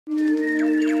Yeah,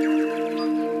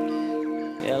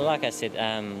 like I said,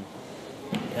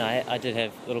 I did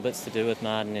have little bits to do with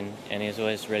Martin, and he was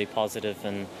always really positive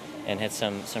and had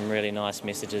some really nice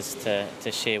messages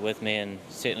to share with me, and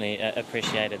certainly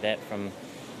appreciated that from,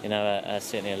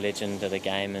 certainly a legend of the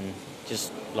game. And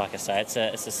just like I say, it's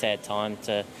a sad time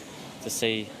to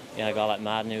see a guy like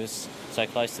Martin, who was so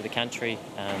close to the country,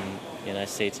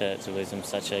 see to lose him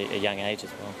such a young age as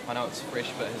well. I know it's fresh,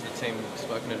 but has the team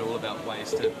spoken at all about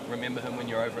ways to remember him when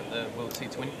you're over at the World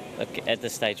T20? Look, at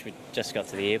this stage, we just got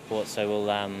to the airport, so we'll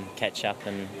catch up,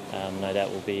 and no doubt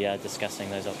we'll be discussing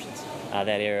those options. That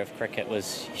era of cricket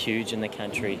was huge in the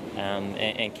country,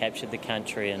 and captured the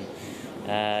country, and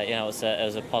it was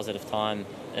a positive time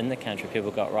in the country.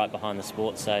 People got right behind the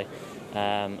sport, so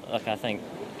look, I think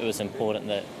it was important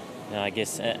that, I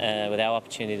guess, with our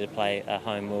opportunity to play a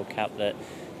home World Cup, that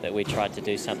we tried to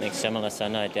do something similar. So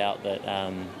no doubt that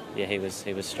he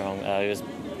was strong. He was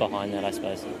behind that, I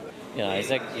suppose.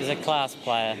 He's a class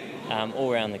player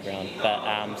all around the ground.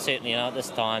 But certainly, at this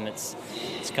time, it's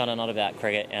kind of not about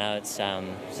cricket. It's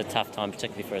a tough time,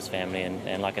 particularly for his family.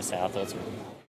 And like I say, our thoughts.